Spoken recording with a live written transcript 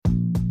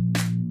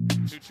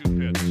2-2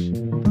 pitch.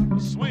 A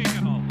swing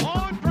and a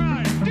long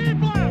drive. Deep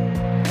left.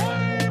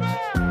 Way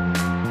back.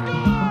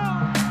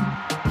 Gone!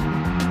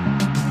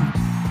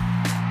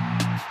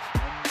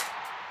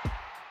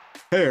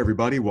 Hey,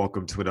 everybody.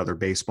 Welcome to another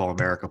Baseball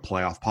America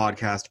Playoff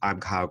Podcast. I'm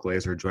Kyle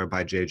Glazer, joined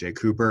by JJ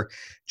Cooper.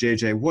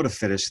 JJ, what a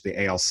finish to the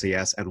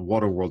ALCS and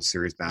what a World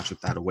Series matchup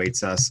that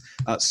awaits us.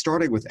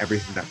 Starting with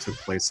everything that took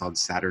place on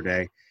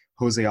Saturday,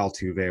 Jose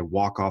Altuve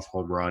walk-off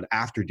home run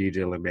after DJ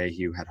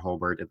LeMahieu had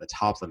homered in the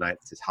top of the ninth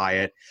to tie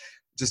it.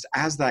 Just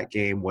as that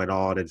game went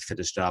on and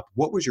finished up,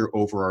 what was your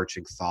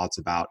overarching thoughts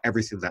about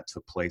everything that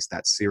took place,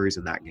 that series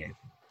and that game?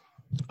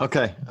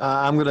 Okay,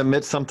 I'm going to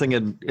admit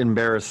something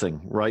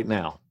embarrassing right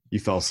now. You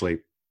fell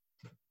asleep.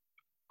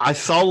 I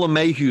saw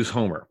LeMahieu's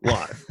homer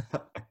live,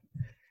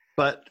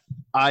 but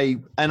I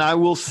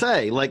will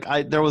say,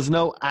 there was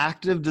no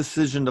active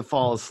decision to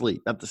fall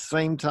asleep. At the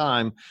same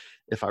time,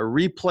 if I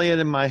replay it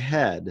in my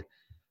head,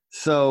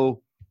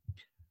 so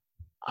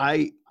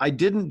I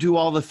didn't do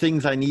all the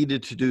things I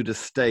needed to do to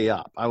stay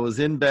up. I was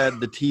in bed,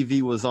 the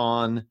TV was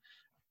on.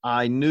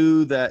 I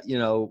knew that,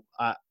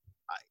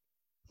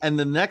 and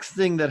the next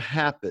thing that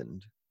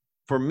happened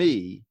for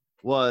me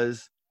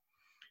was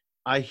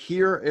I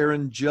hear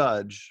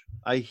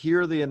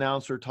the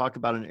announcer talk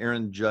about an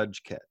Aaron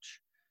Judge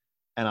catch.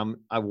 And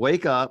I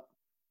wake up,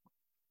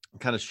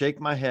 kind of shake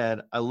my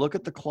head. I look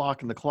at the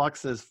clock and the clock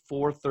says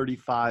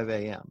 4:35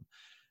 a.m.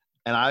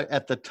 And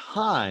at the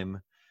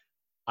time,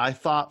 I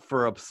thought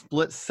for a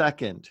split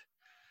second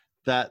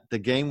that the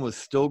game was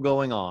still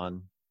going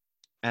on.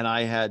 And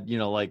I had,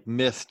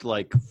 missed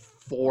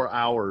 4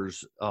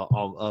 hours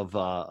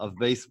of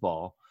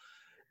baseball.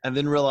 And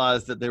then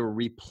realized that they were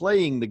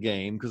replaying the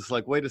game because,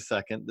 wait a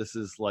second, this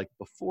is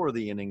before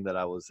the inning that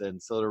I was in.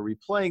 So they're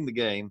replaying the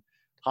game,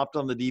 hopped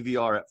on the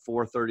DVR at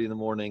 4:30 in the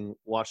morning,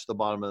 watched the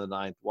bottom of the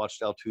ninth,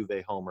 watched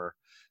Altuve homer,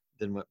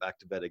 then went back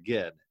to bed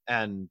again.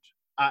 And,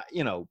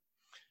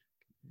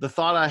 the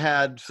thought I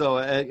had, so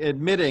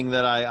admitting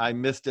that I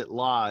missed it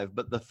live,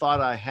 but the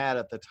thought I had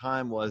at the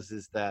time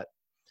is that,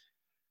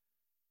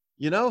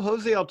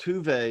 Jose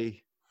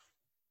Altuve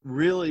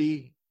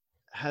really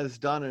has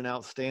done an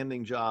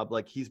outstanding job.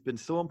 He's been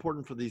so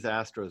important for these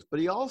Astros, but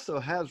he also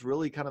has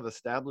really kind of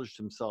established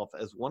himself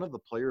as one of the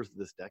players of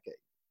this decade.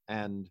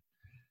 And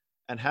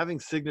having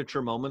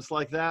signature moments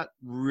like that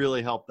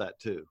really helped that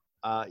too.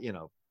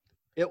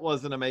 It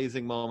was an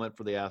amazing moment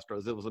for the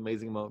Astros. It was an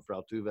amazing moment for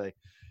Altuve.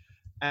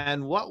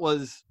 And what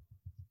was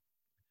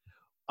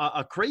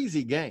a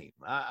crazy game.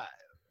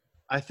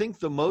 I think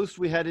the most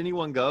we had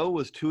anyone go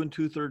was 2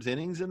 2/3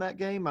 innings in that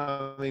game.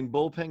 I mean,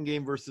 bullpen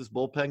game versus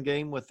bullpen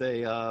game with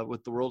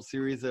the World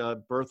Series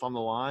berth on the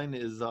line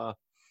is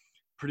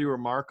pretty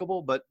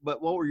remarkable. But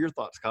what were your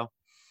thoughts, Kyle?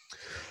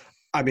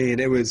 I mean,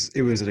 it was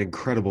an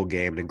incredible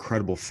game, an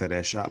incredible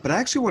finish. But I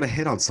actually want to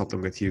hit on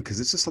something with you because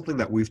this is something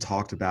that we've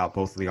talked about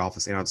both in the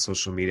office and on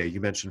social media.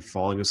 You mentioned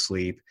falling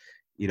asleep,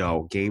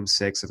 Game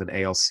 6 of an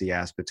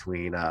ALCS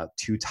between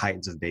two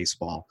titans of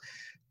baseball.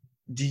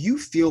 Do you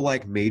feel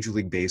like Major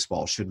League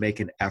Baseball should make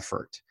an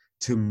effort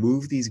to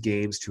move these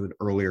games to an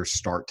earlier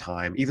start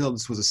time, even though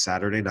this was a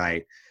Saturday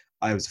night?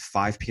 It was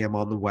 5 p.m.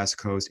 on the West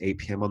Coast, 8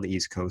 p.m. on the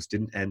East Coast,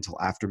 didn't end until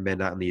after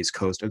midnight on the East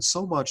Coast. And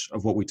so much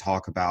of what we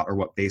talk about or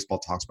what baseball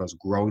talks about is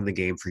growing the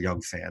game for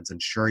young fans,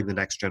 ensuring the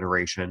next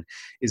generation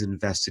is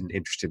invested and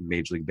interested in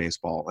Major League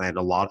Baseball. And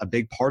a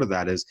big part of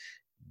that is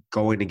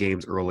going to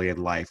games early in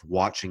life,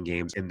 watching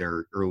games in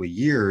their early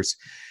years.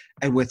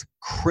 And with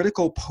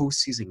critical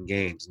postseason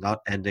games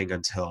not ending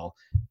until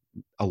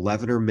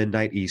 11 or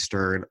midnight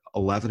Eastern,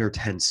 11 or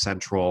 10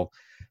 Central,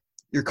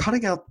 you're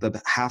cutting out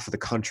the half of the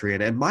country.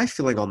 And my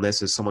feeling on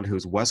this is someone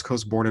who's West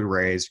Coast born and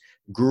raised,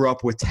 grew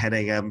up with 10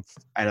 a.m.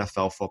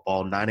 NFL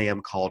football, 9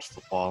 a.m. college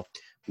football,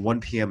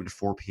 1 p.m. and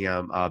 4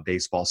 p.m.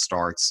 Baseball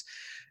starts,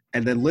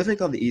 and then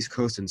living on the East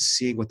Coast and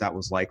seeing what that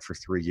was like for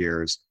 3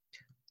 years.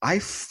 I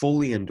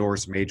fully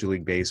endorse Major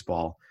League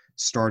Baseball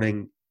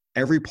starting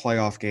every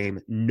playoff game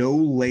no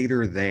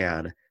later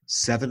than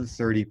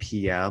 7:30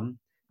 p.m.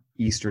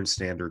 Eastern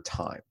Standard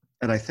Time.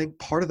 And I think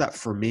part of that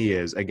for me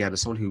is, again,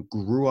 as someone who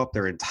grew up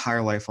their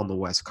entire life on the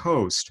West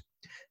Coast,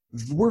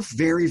 we're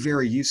very,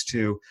 very used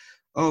to,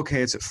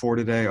 okay, it's at 4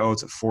 today. Oh,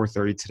 it's at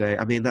 4:30 today.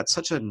 I mean, that's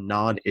such a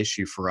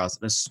non-issue for us,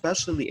 and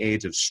especially in the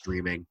age of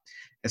streaming,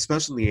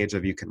 especially in the age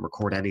of you can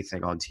record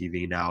anything on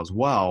TV now as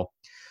well.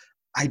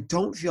 I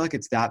don't feel like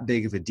it's that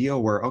big of a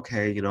deal where,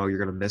 okay, you're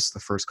going to miss the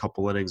first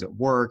couple innings at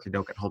work and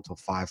don't get home till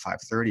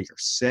 5:30 or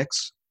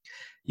 6.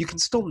 You can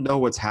still know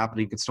what's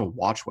happening. You can still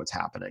watch what's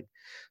happening.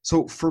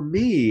 So for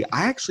me,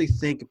 I actually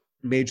think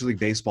Major League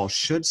Baseball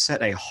should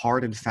set a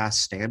hard and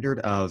fast standard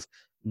of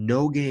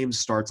no game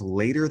starts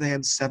later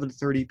than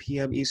 7:30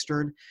 p.m.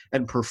 Eastern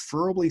and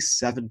preferably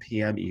 7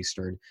 p.m.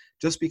 Eastern,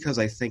 just because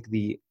I think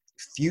the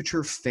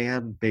future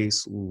fan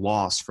base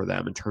loss for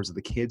them in terms of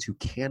the kids who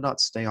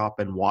cannot stay up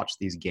and watch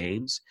these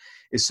games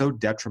is so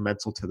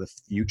detrimental to the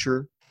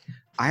future.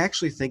 I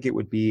actually think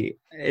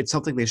it's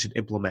something they should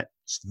implement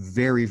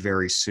very,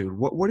 very soon.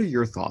 What are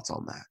your thoughts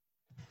on that?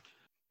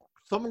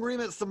 Some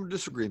agreement, some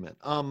disagreement.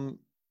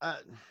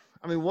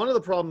 I mean, one of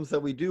the problems that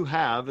we do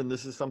have, and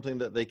this is something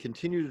that they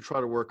continue to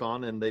try to work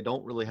on and they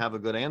don't really have a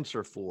good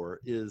answer for,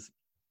 is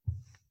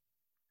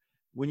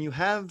when you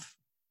have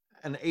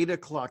an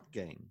 8:00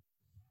 game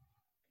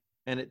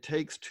and it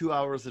takes 2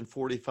 hours and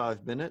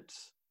 45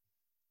 minutes,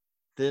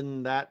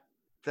 then that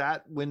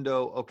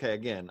window, okay,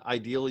 again,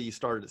 ideally you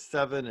start at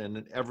 7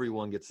 and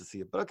everyone gets to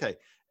see it. But okay,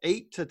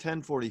 8 to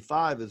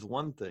 10:45 is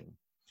one thing.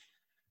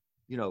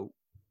 You know,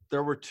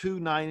 there were 2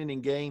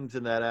 9-inning games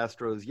in that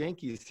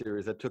Astros-Yankees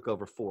series that took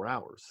over 4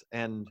 hours.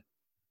 And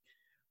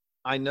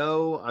I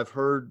know I've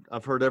heard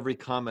every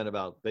comment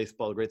about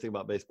baseball. The great thing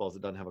about baseball is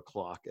it doesn't have a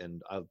clock.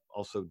 And I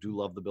also do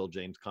love the Bill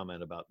James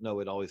comment about, no,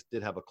 it always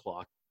did have a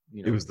clock.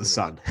 You know, it was the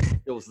sun.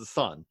 It was the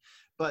sun.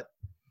 But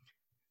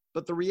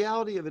the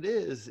reality of it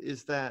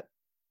is that,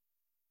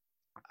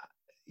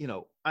 you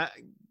know,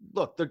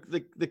 look,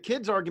 the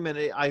kids' argument,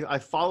 I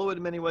follow it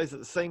in many ways. At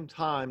the same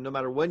time, no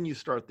matter when you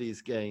start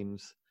these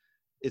games,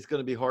 it's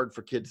going to be hard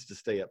for kids to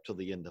stay up till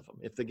the end of them.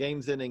 If the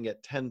game's ending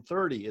at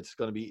 10:30, it's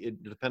going to be,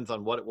 it depends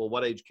on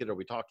what age kid are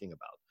we talking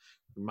about?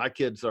 My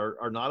kids are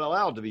not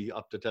allowed to be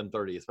up to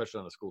 10:30,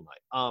 especially on a school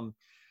night.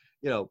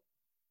 You know,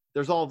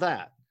 there's all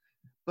that.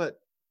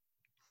 But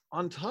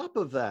on top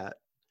of that,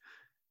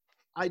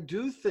 I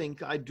do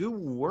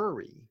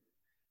worry.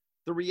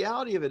 The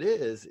reality of it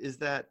is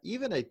that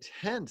even a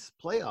tense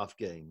playoff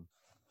game,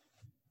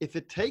 if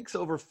it takes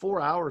over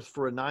 4 hours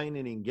for a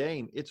 9-inning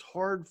game, it's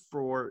hard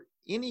for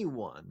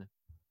anyone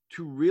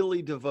to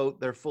really devote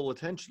their full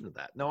attention to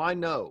that. Now,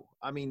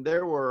 I mean,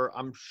 there were,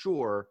 I'm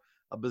sure,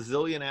 a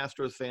bazillion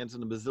Astros fans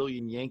and a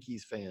bazillion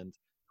Yankees fans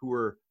who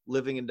were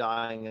living and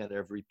dying at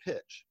every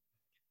pitch.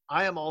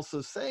 I am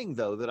also saying,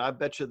 though, that I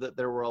bet you that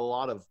there were a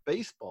lot of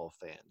baseball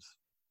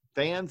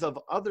fans of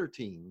other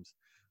teams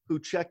who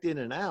checked in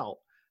and out,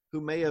 who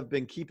may have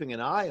been keeping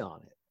an eye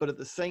on it. But at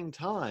the same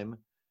time,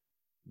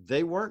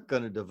 they weren't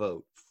going to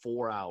devote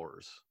 4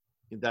 hours.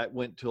 That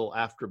went till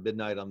after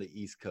midnight on the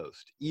East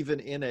Coast, even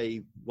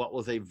in what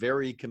was a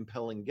very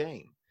compelling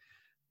game.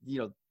 You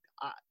know,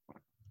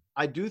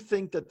 I do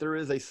think that there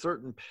is a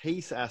certain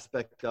pace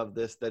aspect of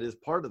this that is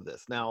part of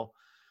this. Now,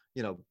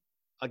 you know,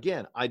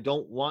 again, I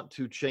don't want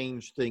to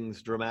change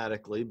things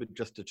dramatically, but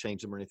just to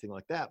change them or anything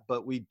like that.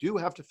 But we do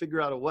have to figure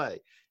out a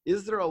way.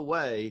 Is there a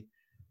way?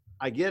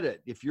 I get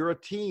it. If you're a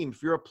team,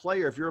 if you're a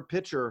player, if you're a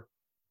pitcher,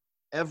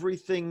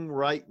 everything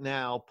right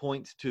now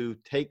points to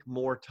take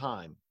more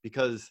time,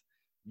 because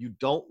you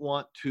don't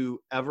want to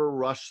ever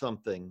rush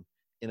something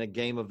in a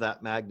game of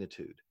that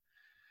magnitude.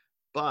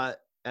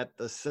 But at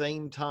the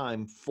same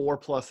time,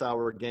 4+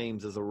 hour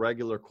games is a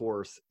regular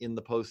course in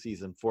the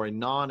postseason for a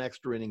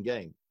non-extra inning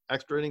game.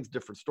 Extra innings,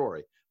 different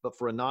story. But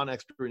for a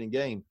non-extra inning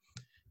game,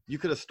 you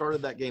could have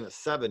started that game at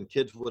 7.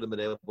 Kids would have been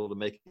able to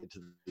make it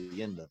to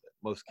the end of it.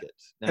 Most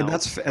kids. Now, and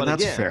that's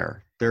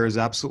fair. There is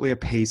absolutely a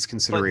pace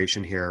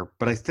consideration here,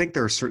 but I think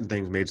there are certain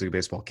things Major League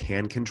Baseball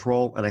can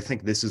control, and I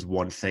think this is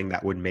one thing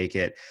that would make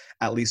it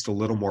at least a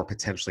little more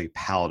potentially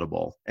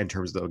palatable in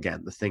terms of,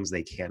 again, the things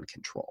they can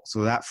control.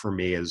 So that for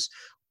me is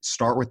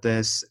start with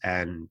this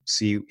and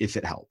see if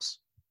it helps.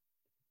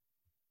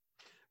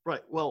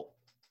 Right. Well,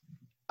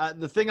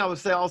 the thing I would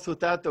say also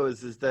with that, though,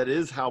 is that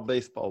is how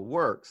baseball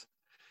works.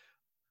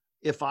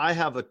 If I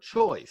have a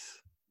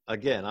choice,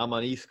 again, I'm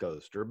an East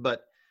Coaster,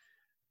 but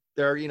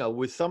there, you know,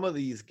 with some of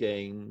these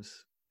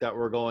games that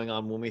were going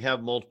on when we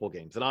have multiple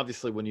games, and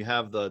obviously when you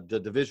have the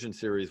division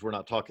series, we're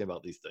not talking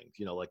about these things,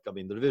 you know, like, I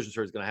mean, the division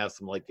series is going to have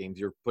some late games.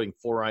 You're putting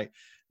 4, right?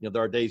 You know,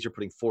 there are days you're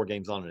putting 4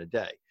 games on in a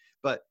day,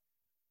 but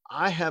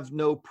I have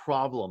no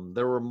problem.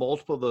 There were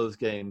multiple of those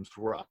games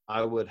where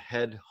I would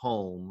head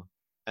home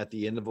at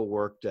the end of a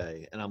work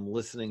day and I'm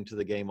listening to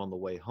the game on the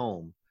way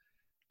home.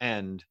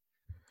 And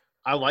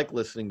I like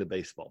listening to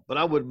baseball, but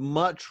I would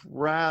much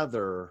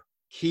rather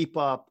keep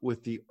up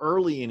with the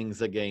early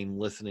innings of a game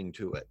listening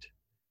to it,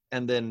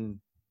 and then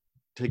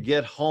to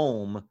get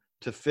home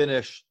to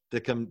finish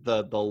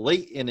the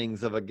late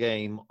innings of a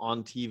game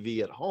on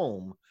TV at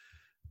home,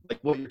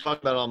 like what you're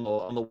talking about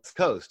on the West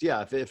Coast.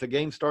 Yeah, if a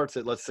game starts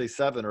at, let's say,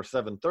 7 or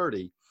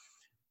 7:30,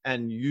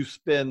 and you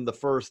spend the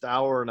first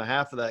hour and a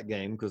half of that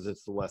game, because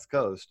it's the West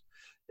Coast,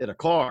 in a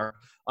car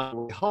on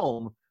the way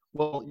home,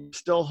 well, you're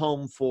still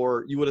home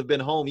you would have been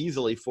home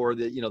easily for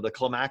the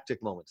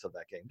climactic moments of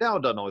that game. Now,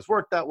 it doesn't always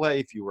work that way.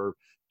 If you were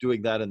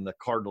doing that in the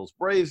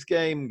Cardinals-Braves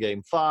game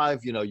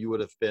 5, you would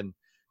have been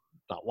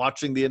not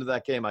watching the end of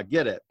that game. I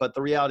get it. But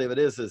the reality of it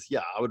is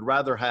yeah, I would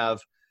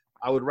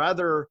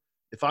rather,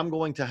 if I'm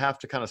going to have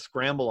to kind of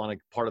scramble on a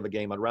part of a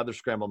game, I'd rather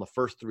scramble on the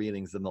first 3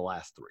 innings than the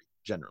last 3,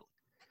 generally.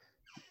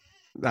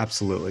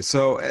 Absolutely.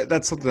 So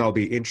that's something I'll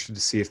be interested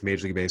to see if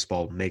Major League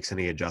Baseball makes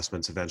any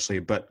adjustments eventually.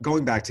 But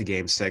going back to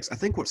Game 6, I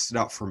think what stood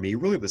out for me,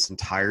 really this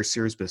entire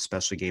series, but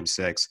especially Game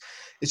 6,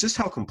 is just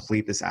how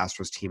complete this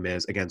Astros team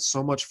is. Again,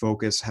 so much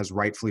focus has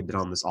rightfully been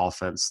on this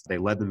offense. They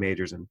led the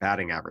majors in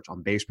batting average,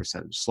 on base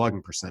percentage,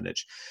 slugging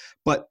percentage.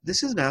 But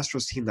this is an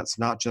Astros team that's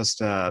not just,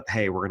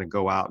 hey, we're going to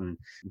go out and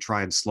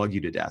try and slug you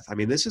to death. I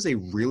mean, this is a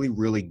really,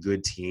 really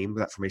good team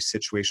that from a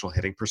situational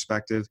hitting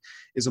perspective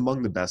is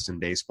among the best in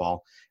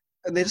baseball.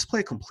 And they just play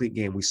a complete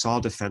game. We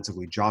saw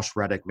defensively Josh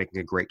Reddick making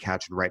a great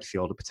catch in right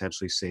field to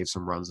potentially save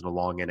some runs in a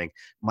long inning.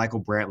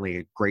 Michael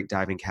Brantley, a great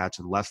diving catch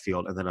in left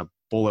field, and then a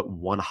bullet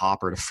one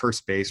hopper to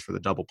first base for the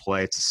double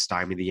play to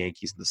stymie the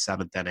Yankees in the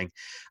 7th inning.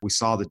 We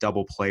saw the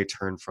double play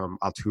turn from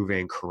Altuve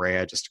and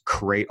Correa, just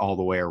great all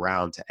the way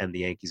around to end the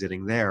Yankees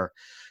inning there.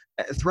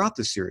 Throughout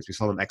the series, we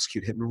saw them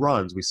execute hit and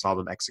runs. We saw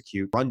them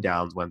execute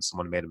rundowns when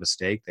someone made a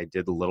mistake. They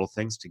did the little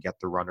things to get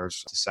the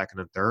runners to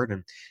second and third,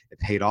 and it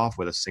paid off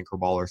with a sinker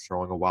ball or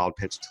throwing a wild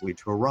pitch to lead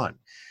to a run.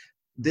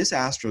 This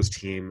Astros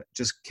team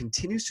just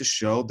continues to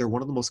show they're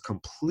one of the most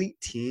complete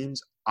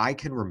teams I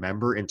can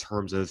remember in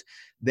terms of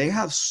they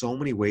have so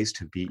many ways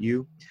to beat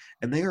you,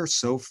 and they are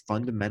so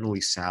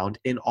fundamentally sound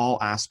in all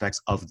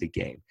aspects of the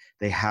game.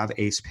 They have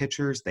ace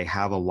pitchers. They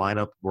have a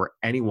lineup where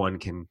anyone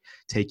can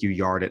take you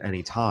yard at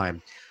any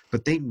time.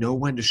 But they know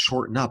when to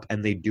shorten up,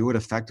 and they do it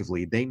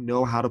effectively. They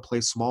know how to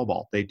play small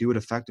ball. They do it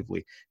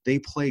effectively. They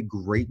play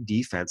great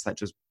defense, that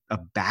just a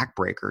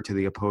backbreaker to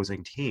the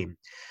opposing team.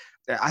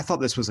 I thought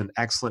this was an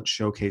excellent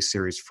showcase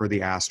series for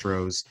the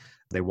Astros.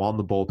 They won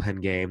the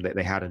bullpen game that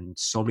they had in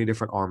so many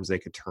different arms they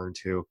could turn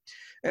to.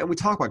 And we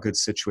talk about good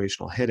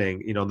situational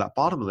hitting. You know, that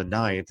bottom of the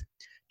 9th,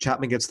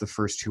 Chapman gets the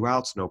first 2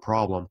 outs, no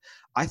problem.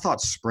 I thought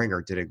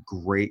Springer did a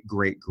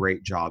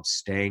great job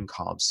staying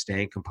calm,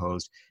 staying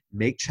composed,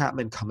 make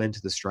Chapman come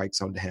into the strike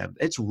zone to him.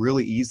 It's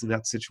really easy in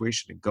that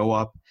situation to go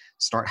up,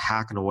 start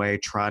hacking away,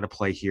 trying to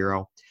play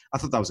hero. I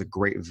thought that was a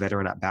great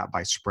veteran at bat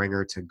by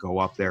Springer to go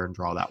up there and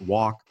draw that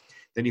walk.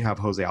 Then you have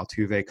Jose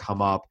Altuve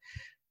come up,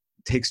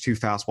 takes 2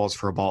 fastballs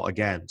for a ball.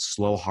 Again,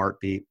 slow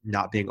heartbeat,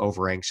 not being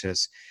over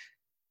anxious.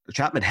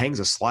 Chapman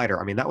hangs a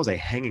slider. I mean, that was a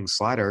hanging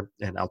slider,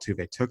 and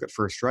Altuve took it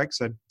for a strike,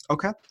 said,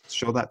 okay,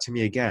 show that to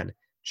me again.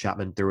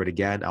 Chapman threw it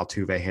again.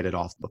 Altuve hit it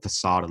off the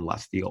facade in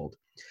left field.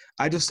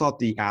 I just thought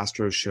the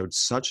Astros showed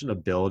such an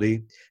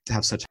ability to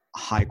have such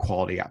high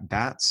quality at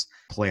bats,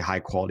 play high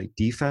quality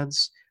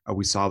defense.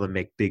 We saw them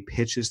make big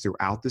pitches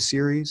throughout the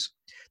series.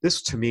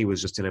 This, to me,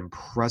 was just an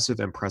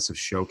impressive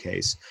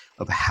showcase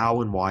of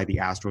how and why the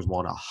Astros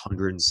won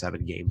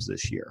 107 games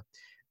this year.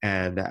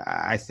 And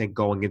I think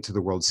going into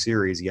the World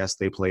Series, yes,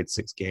 they played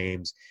 6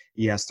 games.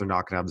 Yes, they're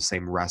not going to have the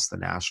same rest the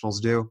Nationals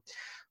do.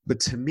 But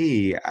to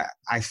me,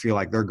 I feel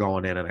like they're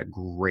going in a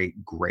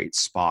great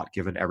spot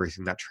given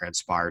everything that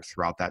transpired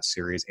throughout that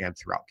series and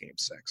throughout Game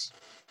 6.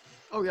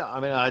 Oh, yeah. I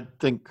mean,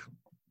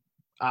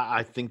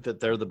 I think that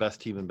they're the best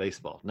team in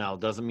baseball. Now,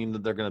 it doesn't mean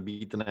that they're going to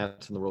beat the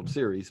Nats in the World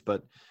Series,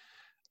 but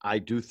I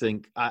do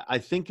think – I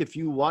think if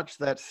you watch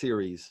that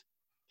series,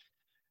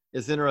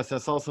 it's interesting. I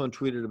saw someone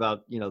tweeted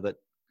about, that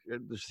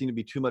there seemed to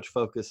be too much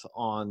focus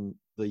on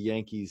the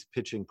Yankees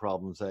pitching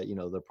problems,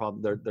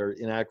 that, their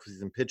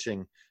inadequacies in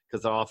pitching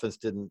because their offense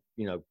didn't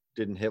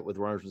hit with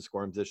runners in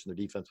scoring position. Their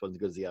defense wasn't as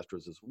good as the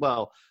Astros as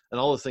well. And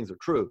all those things are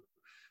true.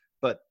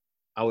 But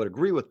I would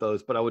agree with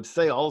those. But I would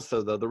say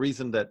also, though, the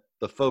reason that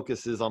the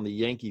focus is on the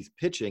Yankees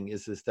pitching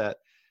is that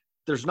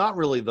there's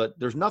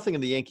nothing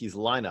in the Yankees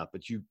lineup,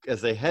 but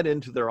as they head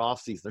into their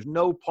offseason, there's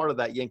no part of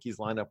that Yankees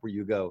lineup where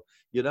you go,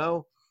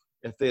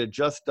 if they had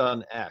just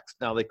done X.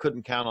 Now, they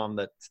couldn't count on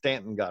that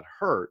Stanton got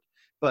hurt,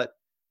 but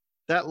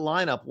that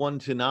lineup 1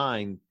 to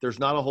 9, there's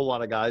not a whole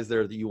lot of guys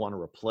there that you want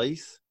to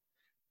replace.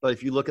 But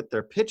if you look at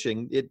their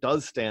pitching, it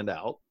does stand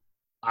out.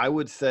 I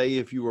would say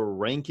if you were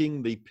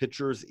ranking the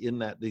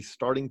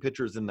starting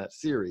pitchers in that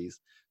series,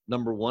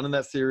 number 1 in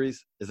that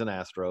series is an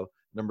Astro.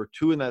 Number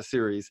 2 in that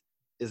series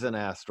is an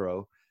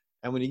Astro.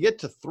 And when you get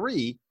to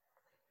 3,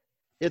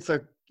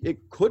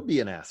 it could be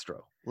an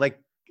Astro.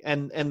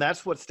 And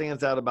that's what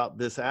stands out about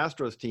this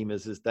Astros team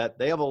is that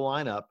they have a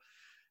lineup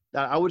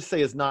that I would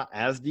say is not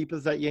as deep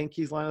as that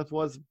Yankees lineup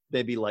was,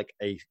 maybe like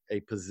a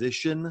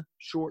position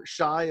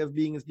shy of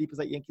being as deep as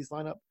that Yankees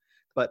lineup.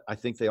 But I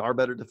think they are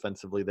better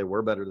defensively. They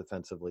were better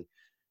defensively.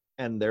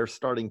 And their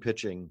starting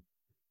pitching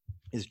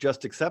is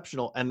just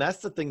exceptional. And that's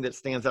the thing that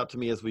stands out to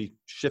me as we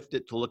shift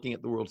it to looking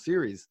at the World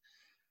Series.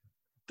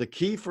 The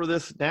key for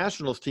this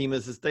Nationals team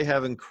is they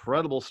have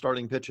incredible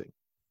starting pitching.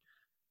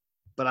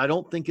 But I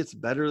don't think it's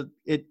better.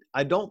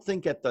 I don't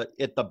think at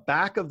the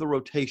back of the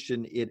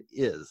rotation it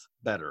is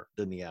better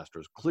than the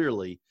Astros.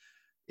 Clearly,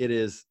 it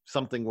is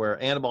something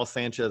where Anibal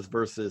Sanchez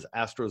versus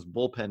Astros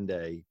bullpen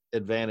day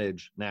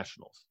advantage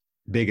Nationals.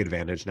 Big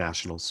advantage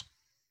Nationals.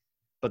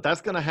 But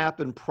that's going to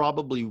happen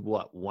probably,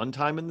 one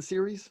time in the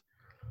series?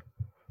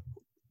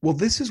 Well,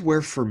 this is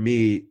where for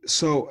me,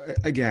 so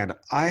again,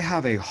 I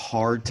have a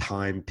hard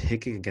time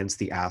picking against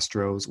the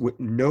Astros with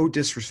no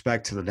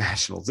disrespect to the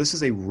Nationals. This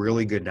is a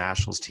really good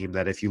Nationals team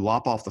that if you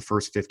lop off the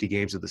first 50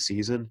 games of the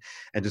season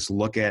and just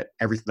look at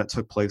everything that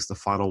took place, the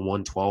final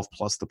 112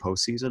 plus the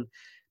postseason,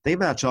 they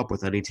match up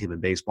with any team in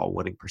baseball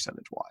winning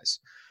percentage-wise.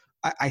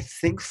 I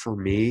think for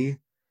me,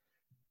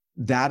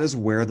 that is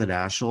where the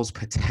Nationals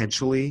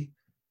potentially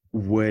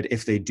would,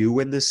 if they do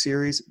win this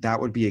series, that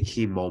would be a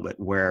key moment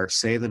where,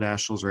 say, the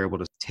Nationals are able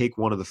to take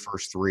one of the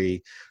first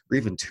 3 or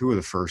even 2 of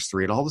the first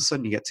 3, and all of a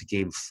sudden you get to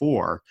Game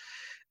 4,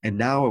 and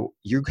now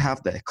you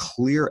have the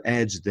clear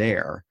edge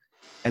there.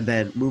 And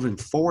then moving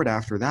forward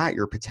after that,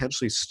 you're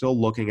potentially still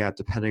looking at,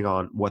 depending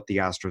on what the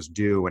Astros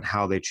do and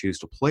how they choose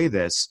to play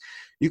this,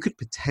 you could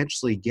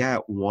potentially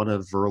get one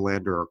of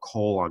Verlander or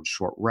Cole on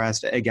short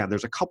rest. Again,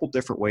 there's a couple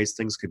different ways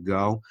things could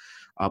go,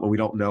 and we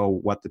don't know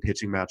what the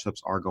pitching matchups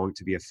are going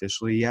to be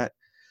officially yet.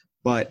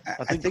 But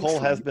I think Cole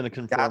has been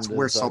confirmed. That's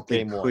where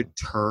something could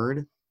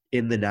turn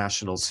in the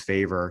Nationals'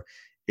 favor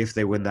if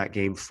they win that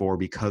game 4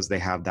 because they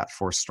have that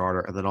fourth starter,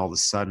 and then all of a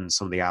sudden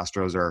some of the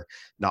Astros are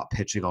not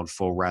pitching on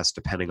full rest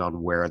depending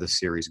on where the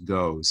series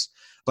goes.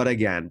 But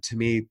again, to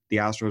me, the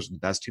Astros are the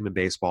best team in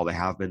baseball. They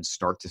have been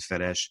start to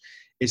finish.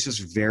 It's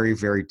just very,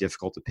 very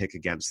difficult to pick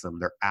against them.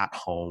 They're at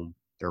home.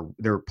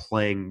 They're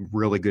playing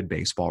really good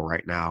baseball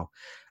right now.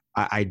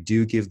 I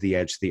do give the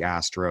edge to the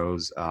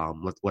Astros.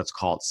 Let's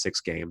call it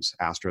 6 games,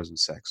 Astros in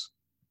 6.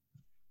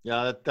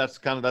 Yeah,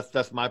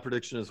 that's my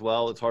prediction as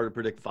well. It's hard to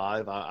predict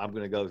 5. I'm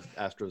going to go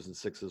Astros in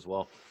 6 as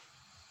well.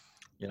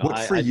 What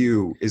for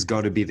you is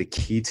going to be the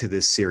key to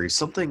this series?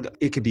 Something,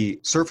 it could be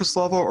surface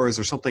level, or is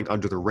there something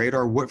under the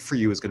radar? What for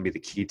you is going to be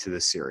the key to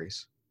this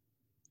series?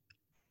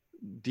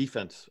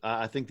 Defense.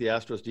 I think the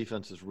Astros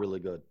defense is really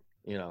good.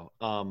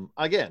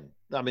 Again,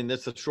 I mean,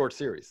 it's a short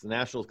series. The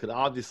Nationals could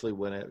obviously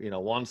win it.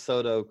 Juan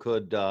Soto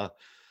could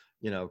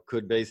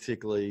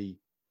basically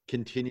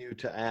continue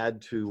to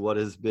add to what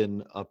has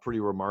been a pretty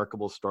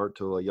remarkable start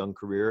to a young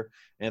career.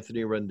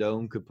 Anthony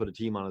Rendon could put a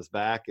team on his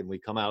back, and we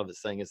come out of it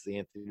saying it's the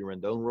Anthony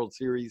Rendon World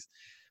Series.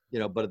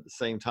 But at the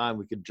same time,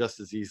 we could just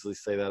as easily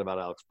say that about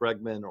Alex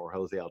Bregman or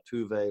Jose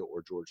Altuve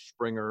or George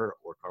Springer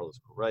or Carlos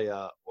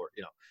Correa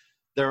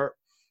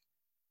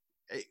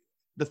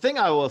the thing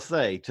I will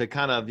say to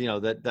kind of,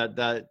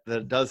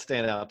 that does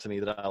stand out to me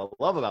that I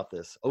love about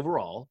this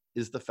overall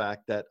is the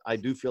fact that I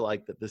do feel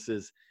like that this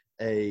is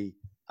a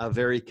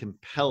very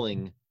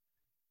compelling,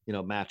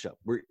 matchup.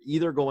 We're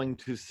either going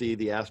to see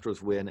the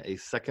Astros win a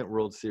second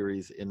World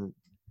Series in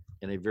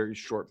a very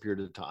short period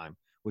of time,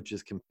 which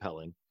is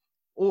compelling,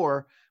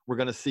 or we're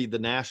going to see the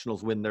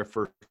Nationals win their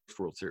first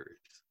World Series,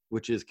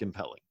 which is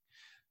compelling.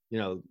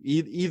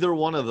 Either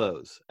one of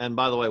those. And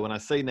by the way, when I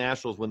say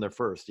Nationals win their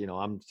first,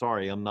 I'm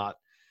sorry, I'm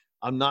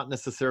not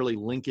necessarily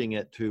linking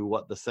it to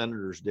what the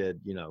Senators did.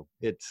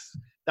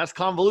 That's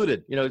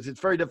convoluted.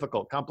 It's very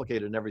difficult,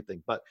 complicated, and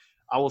everything. But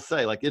I will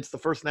say, it's the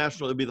first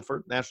it'll be the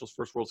first Nationals'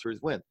 first World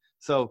Series win.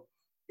 So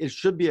it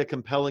should be a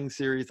compelling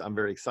series. I'm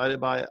very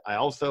excited by it. I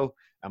also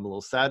am a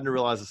little saddened to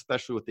realize,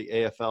 especially with the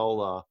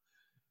AFL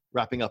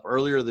wrapping up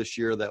earlier this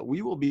year, that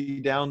we will be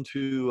down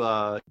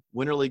to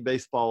Winter League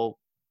Baseball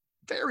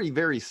very,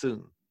 very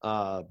soon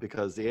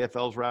because the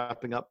AFL is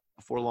wrapping up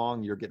before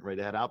long. You're getting ready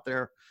to head out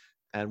there.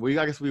 And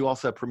I guess we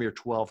also have Premier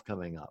 12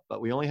 coming up.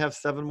 But we only have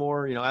 7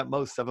 more, at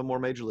most 7 more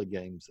Major League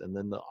games. And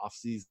then the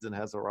offseason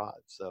has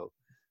arrived. So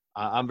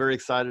I'm very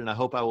excited, and I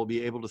hope I will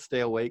be able to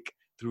stay awake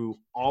through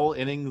all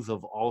innings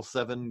of all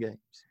 7 games.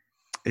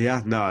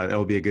 Yeah, no,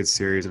 it'll be a good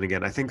series. And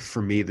again, I think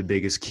for me, the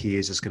biggest key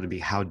is just going to be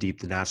how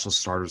deep the National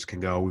starters can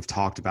go. We've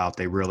talked about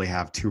they really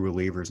have 2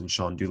 relievers in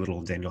Sean Doolittle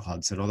and Daniel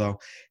Hudson, although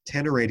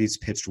Tanner Rady's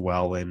pitched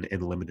well in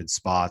limited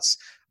spots.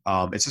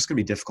 It's just going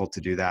to be difficult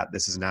to do that.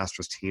 This is an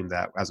Astros team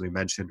that, as we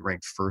mentioned,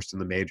 ranked first in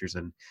the majors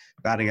in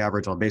batting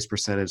average, on base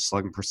percentage,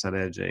 slugging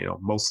percentage,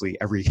 mostly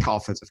every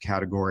offensive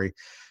category,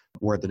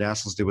 where the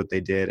Nationals did what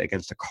they did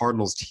against a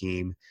Cardinals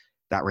team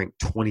that ranked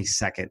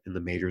 22nd in the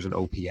majors in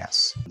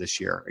OPS this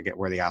year, again,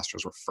 where the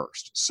Astros were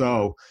first.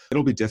 So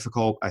it'll be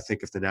difficult. I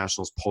think if the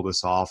Nationals pull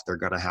this off, they're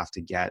going to have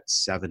to get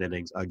 7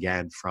 innings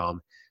again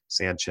from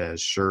Sanchez,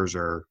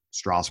 Scherzer,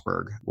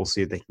 Strasburg. We'll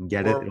see if they can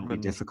get it. It'll be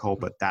difficult,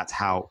 but that's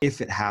how,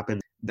 if it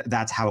happens,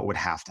 that's how it would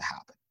have to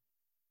happen.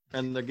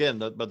 And again,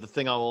 but the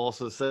thing I will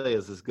also say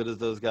is, as good as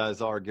those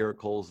guys are, Garrett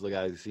Cole's the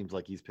guy who seems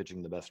like he's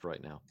pitching the best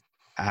right now.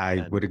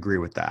 I would agree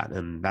with that,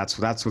 and that's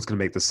what's going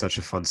to make this such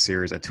a fun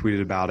series. I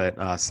tweeted about it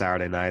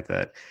Saturday night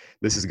that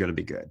this is going to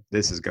be good.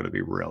 This is going to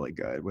be really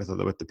good with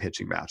the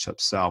pitching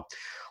matchups. So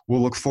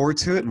we'll look forward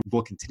to it, and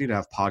we'll continue to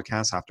have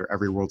podcasts after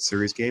every World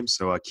Series game.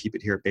 So keep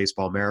it here at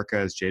Baseball America,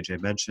 as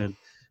JJ mentioned.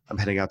 I'm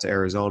heading out to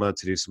Arizona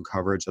to do some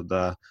coverage of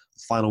the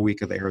final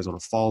week of the Arizona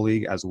Fall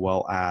League, as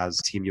well as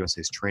Team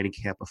USA's training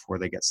camp before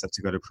they get set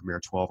to go to Premier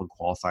 12 and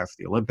qualify for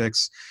the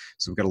Olympics.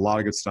 So we've got a lot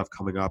of good stuff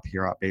coming up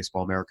here at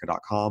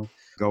baseballamerica.com.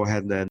 Go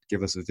ahead and then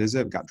give us a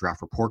visit. We've got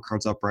draft report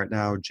cards up right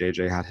now.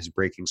 JJ had his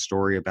breaking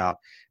story about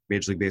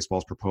Major League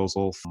Baseball's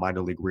proposal for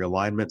minor league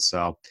realignment.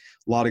 So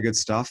a lot of good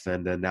stuff,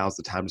 and then now's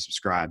the time to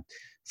subscribe.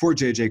 For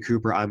JJ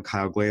Cooper, I'm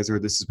Kyle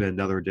Glazer. This has been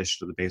another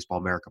edition of the Baseball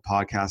America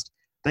podcast.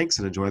 Thanks,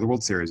 and enjoy the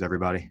World Series,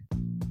 everybody.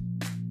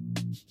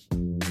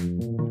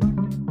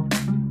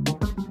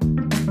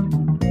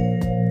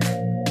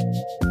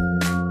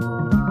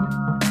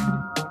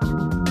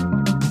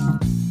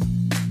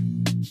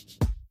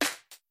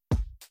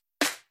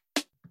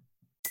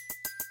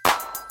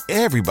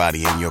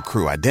 Everybody in your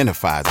crew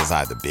identifies as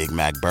either Big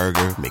Mac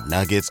Burger,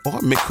 McNuggets, or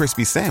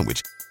McCrispy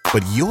Sandwich.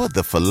 But you're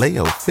the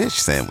Filet-O-Fish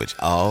Sandwich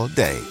all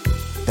day.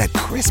 That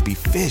crispy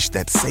fish,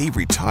 that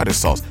savory tartar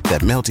sauce,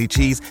 that melty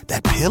cheese,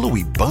 that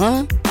pillowy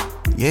bun.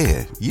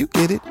 Yeah, you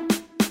get it.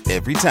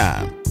 Every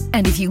time.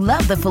 And if you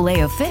love the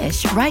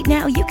Filet-O-Fish, right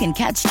now you can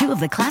catch 2 of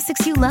the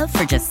classics you love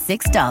for just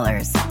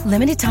 $6.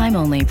 Limited time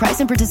only. Price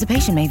and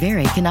participation may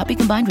vary. Cannot be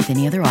combined with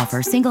any other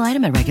offer. Single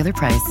item at regular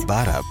price.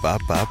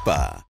 Ba-da-ba-ba-ba.